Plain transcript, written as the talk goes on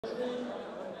A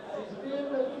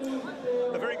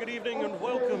very good evening and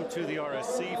welcome to the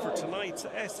RSC for tonight's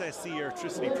SSE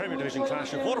Airtricity Premier Division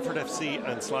clash of Waterford FC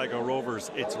and Sligo Rovers.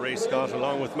 It's Ray Scott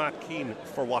along with Matt Keane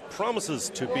for what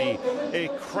promises to be a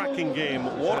cracking game.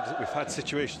 We've had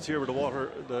situations here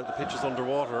where the pitch is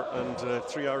underwater and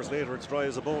 3 hours later it's dry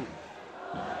as a bone.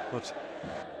 But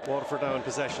Waterford now in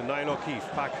possession. Niall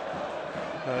O'Keefe back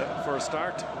for a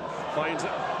start. Finds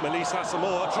Melissa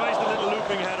Asamoah, tries the little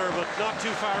looping header, but not too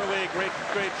far away.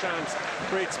 Great chance,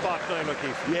 great spot, Niall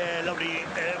O'Keefe. Yeah, lovely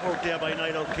work there by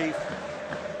Niall O'Keefe.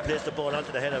 Placed the ball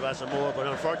onto the head of Asamoah, but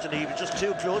unfortunately he was just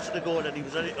too close to the goal and he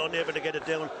was unable to get it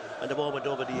down, and the ball went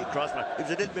over the crossbar. If it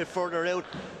was a little bit further out,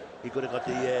 he could have got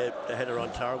the header on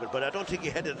target, but I don't think he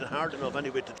headed it hard enough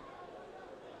anyway.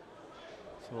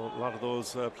 So a lot of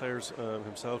those players,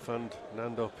 himself and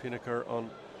Nando Pinnaker, on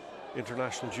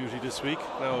international duty this week.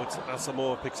 Now it's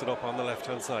Asamoah picks it up on the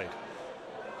left-hand side.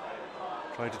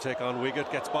 Trying to take on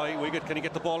Wiggett, gets by Wiggett. Can he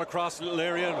get the ball across a little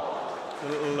area? A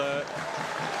little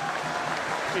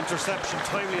interception,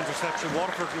 timely interception.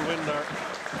 Waterford will win their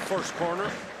first corner.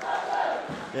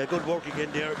 Yeah, good work again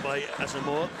there by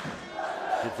Asamoah.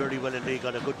 Did very well indeed,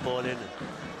 got a good ball in.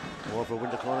 Waterford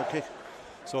win the corner kick.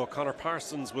 So Connor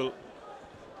Parsons will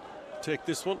take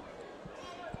this one.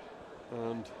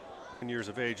 And years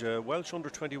of age, a Welsh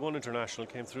under-21 international,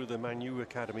 came through the Man U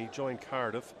academy, joined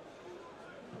Cardiff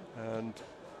and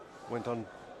went on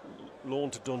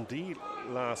loan to Dundee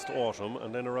last autumn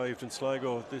and then arrived in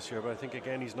Sligo this year, but I think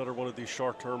again he's another one of these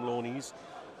short-term loanees.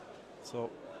 So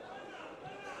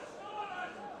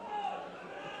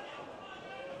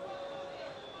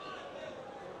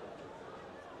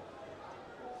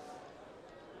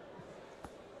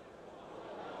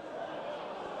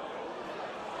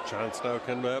chance now.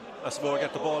 Can Asamoah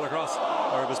get the ball across?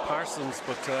 Or it was Parsons,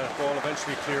 but ball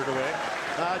eventually cleared away.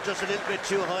 Just a little bit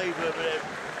too high.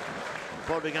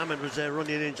 Padraig Hammond was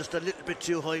running in just a little bit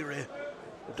too high, Ray.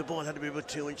 If the ball had to be about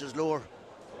 2 inches lower,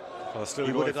 still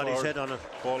he would have got forward. his head on it.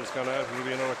 Ball has gone out, it'll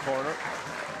be another corner.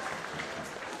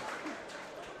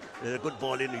 A good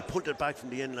ball in, he pulled it back from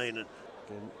the end line. And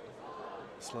again,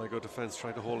 Sligo defence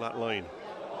trying to hold that line.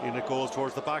 In it goes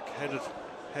towards the back,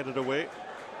 headed away.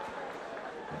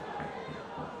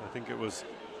 I think it was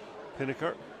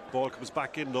Pinnaker. Ball comes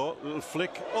back in though. Little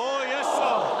flick. Oh yes!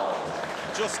 Oh,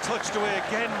 just touched away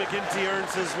again. McGinty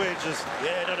earns his wages.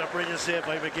 Yeah, another brilliant save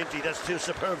by McGinty. That's 2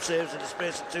 superb saves in the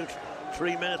space of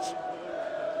 3 minutes.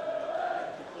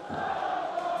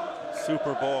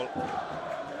 Super ball.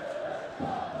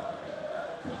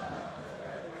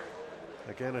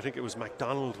 Again, I think it was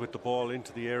MacDonald with the ball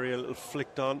into the area. A little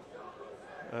flicked on,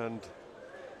 and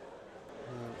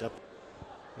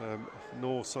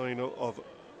no sign of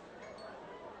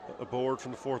a board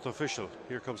from the fourth official.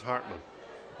 Here comes Hartman.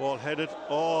 Ball headed.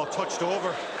 Oh, touched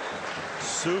over.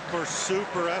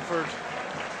 Super effort.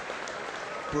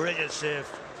 Brilliant save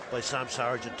by Sam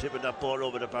Sargent, tipping that ball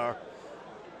over the bar.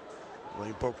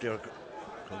 Ryan Burke there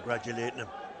congratulating him.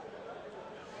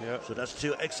 Yeah. So that's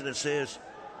 2 excellent saves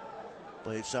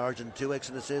by Sargent, 2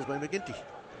 excellent saves by McGinty.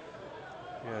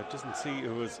 Yeah, it doesn't see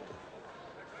who was.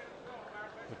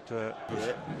 But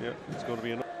yeah, it's going to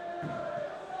be enough.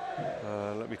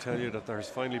 Let me tell you that there's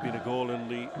finally been a goal in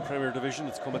the Premier Division.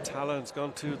 It's come at Tala and it's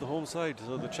gone to the home side,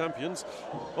 so the champions.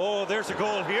 Oh, there's a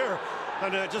goal here.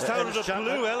 And just out of the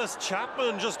blue, Ellis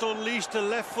Chapman just unleashed a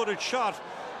left-footed shot.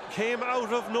 Came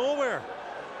out of nowhere.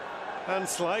 And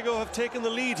Sligo have taken the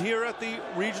lead here at the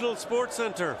Regional Sports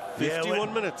Centre.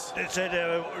 51 minutes. They said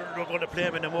we're going to play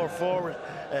him in a more forward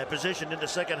position in the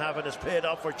second half, and it's paid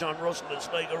off for John Russell and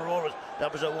Sligo Rovers.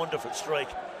 That was a wonderful strike.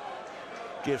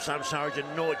 Gave Sam Sargent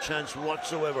no chance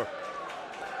whatsoever.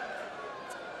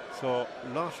 So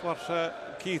not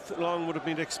what Keith Long would have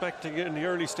been expecting in the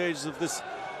early stages of this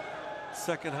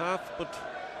second half, but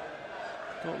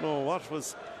don't know what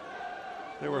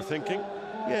they were thinking.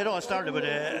 Yeah, no, I started with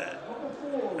a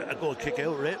goal kick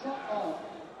out, right?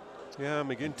 Yeah,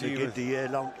 McGinty.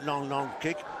 Long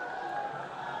kick.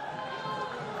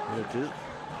 There it is.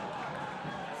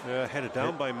 Yeah, headed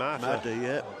down by Mata.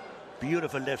 Yeah.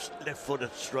 Beautiful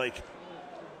left-footed strike.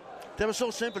 That was so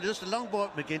simple. Just a long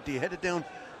ball, McGinty headed down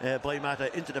by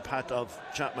Mata into the path of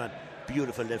Chapman.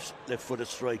 Beautiful left-footed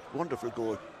strike. Wonderful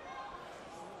goal.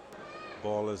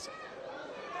 Ball is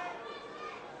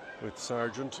with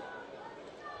Sargent.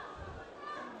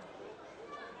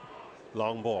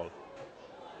 Long ball.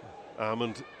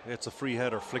 Hammond, it's a free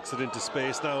header, flicks it into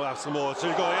space now. Asamoah,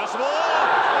 still going. Asamoah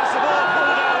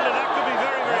pulled down, and that could be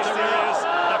very serious.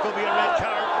 That could be a red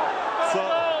card.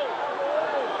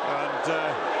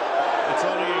 It's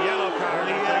only a yellow card.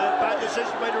 Bad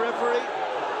decision by the referee.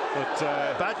 But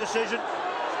bad decision.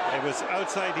 It was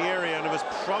outside the area, and there was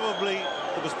probably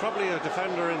a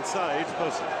defender inside,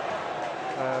 but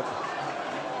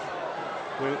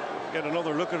we'll get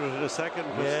another look at it in a second.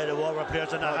 Yeah, the Waterford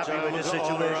players are not happy with this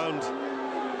situation. Around,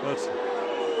 but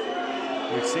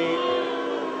we see.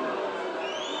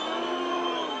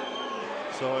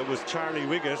 So it was Charlie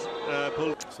Wiggett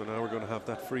pulled. So now we're going to have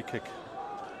that free kick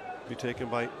be taken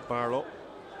by Barlow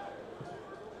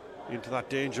into that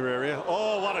danger area.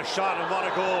 Oh, what a shot and what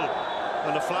a goal!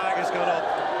 And the flag has gone up,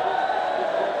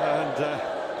 and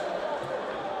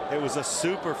it was a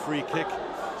super free kick.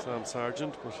 Sam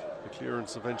Sargent, but the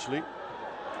clearance eventually.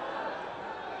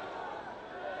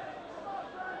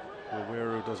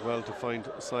 Waweru does well to find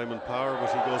Simon Power,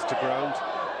 but he goes to ground.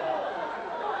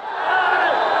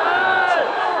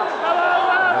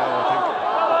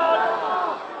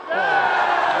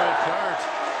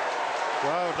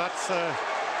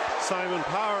 Simon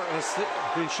Power has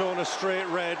been shown a straight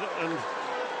red, and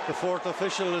the fourth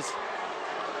official is,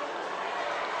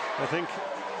 I think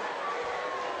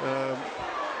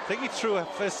he threw a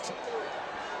fist,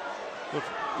 but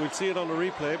we'll see it on the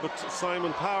replay. But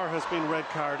Simon Power has been red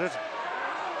carded.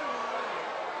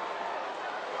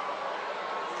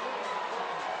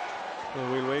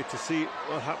 Well, we'll wait to see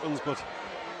what happens, but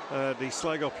the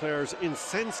Sligo players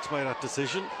incensed by that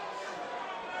decision.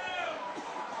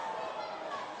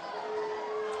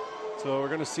 So we're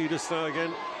going to see this now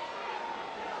again.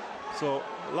 So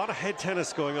a lot of head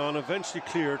tennis going on, eventually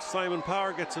cleared. Simon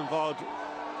Power gets involved.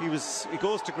 He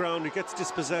goes to ground, he gets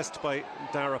dispossessed by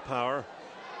Dara Power,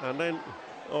 and then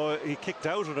he kicked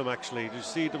out at him actually. Did you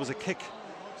see there was a kick?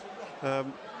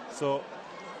 So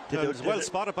it was well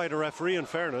spotted by the referee, in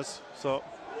fairness. So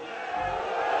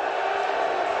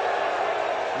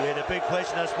yeah, the big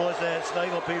question, I suppose,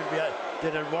 Sligo people,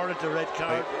 did it warrant the red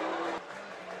card?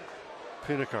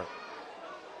 Pinnaker.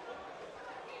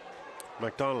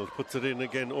 MacDonald puts it in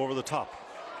again over the top.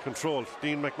 Controlled.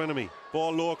 Dean McMenemy.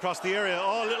 Ball low across the area.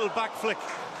 Oh, little back flick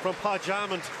from Podge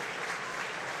Hammond.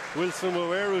 Wilson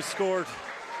Waweru scored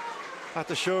at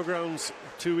the showgrounds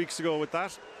 2 weeks ago with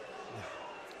that.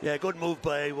 Yeah, good move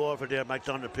by Waterford there.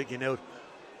 MacDonald picking out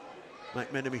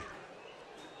McMenemy.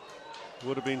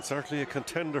 Would have been certainly a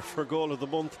contender for goal of the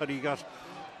month had he got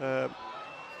the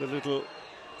little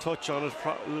touch on it.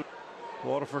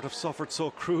 Waterford have suffered so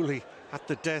cruelly at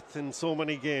the death in so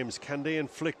many games. Can they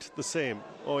inflict the same?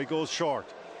 Oh, he goes short.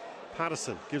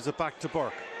 Pattison gives it back to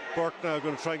Burke. Burke now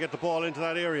going to try and get the ball into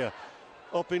that area,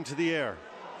 up into the air.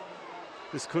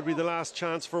 This could be the last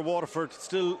chance for Waterford.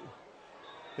 Still,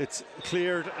 it's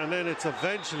cleared, and then it's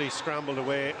eventually scrambled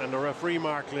away, and the referee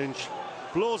Mark Lynch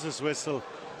blows his whistle,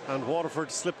 and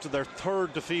Waterford slipped to their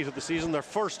third defeat of the season, their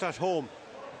first at home.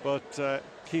 But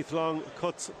Keith Long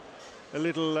cuts a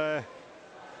little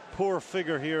poor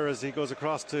figure here as he goes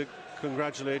across to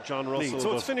congratulate John Russell.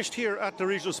 So it's finished here at the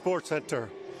Regional Sports Centre.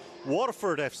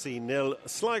 Waterford FC 0,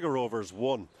 Sligo Rovers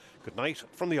 1. Good night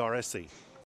from the RSC.